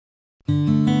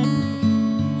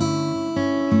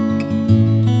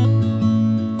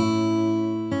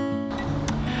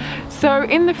So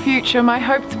in the future, my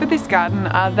hopes for this garden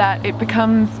are that it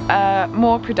becomes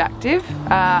more productive.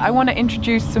 I want to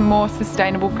introduce some more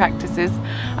sustainable practices.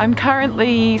 I'm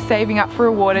currently saving up for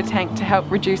a water tank to help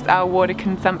reduce our water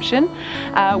consumption.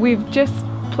 We've just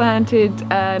planted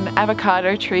an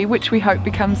avocado tree which we hope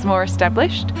becomes more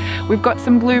established. We've got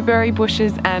some blueberry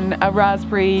bushes and a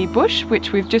raspberry bush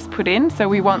which we've just put in, so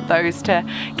we want those to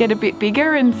get a bit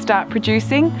bigger and start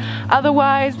producing.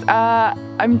 Otherwise,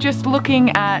 I'm just looking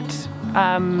at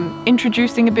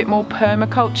introducing a bit more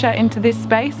permaculture into this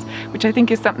space, which I think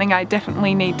is something I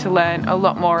definitely need to learn a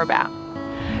lot more about.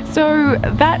 So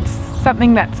that's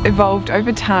something that's evolved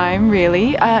over time,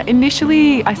 really.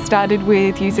 Initially I started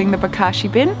with using the bokashi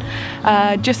bin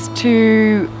just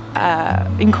to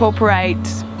incorporate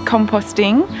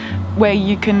composting, where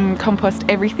you can compost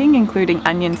everything including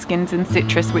onion skins and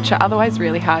citrus, which are otherwise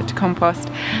really hard to compost.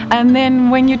 And then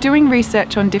when you're doing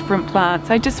research on different plants,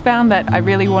 I just found that I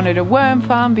really wanted a worm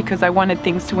farm because I wanted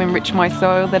things to enrich my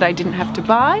soil that I didn't have to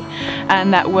buy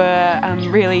and that were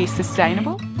really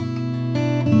sustainable.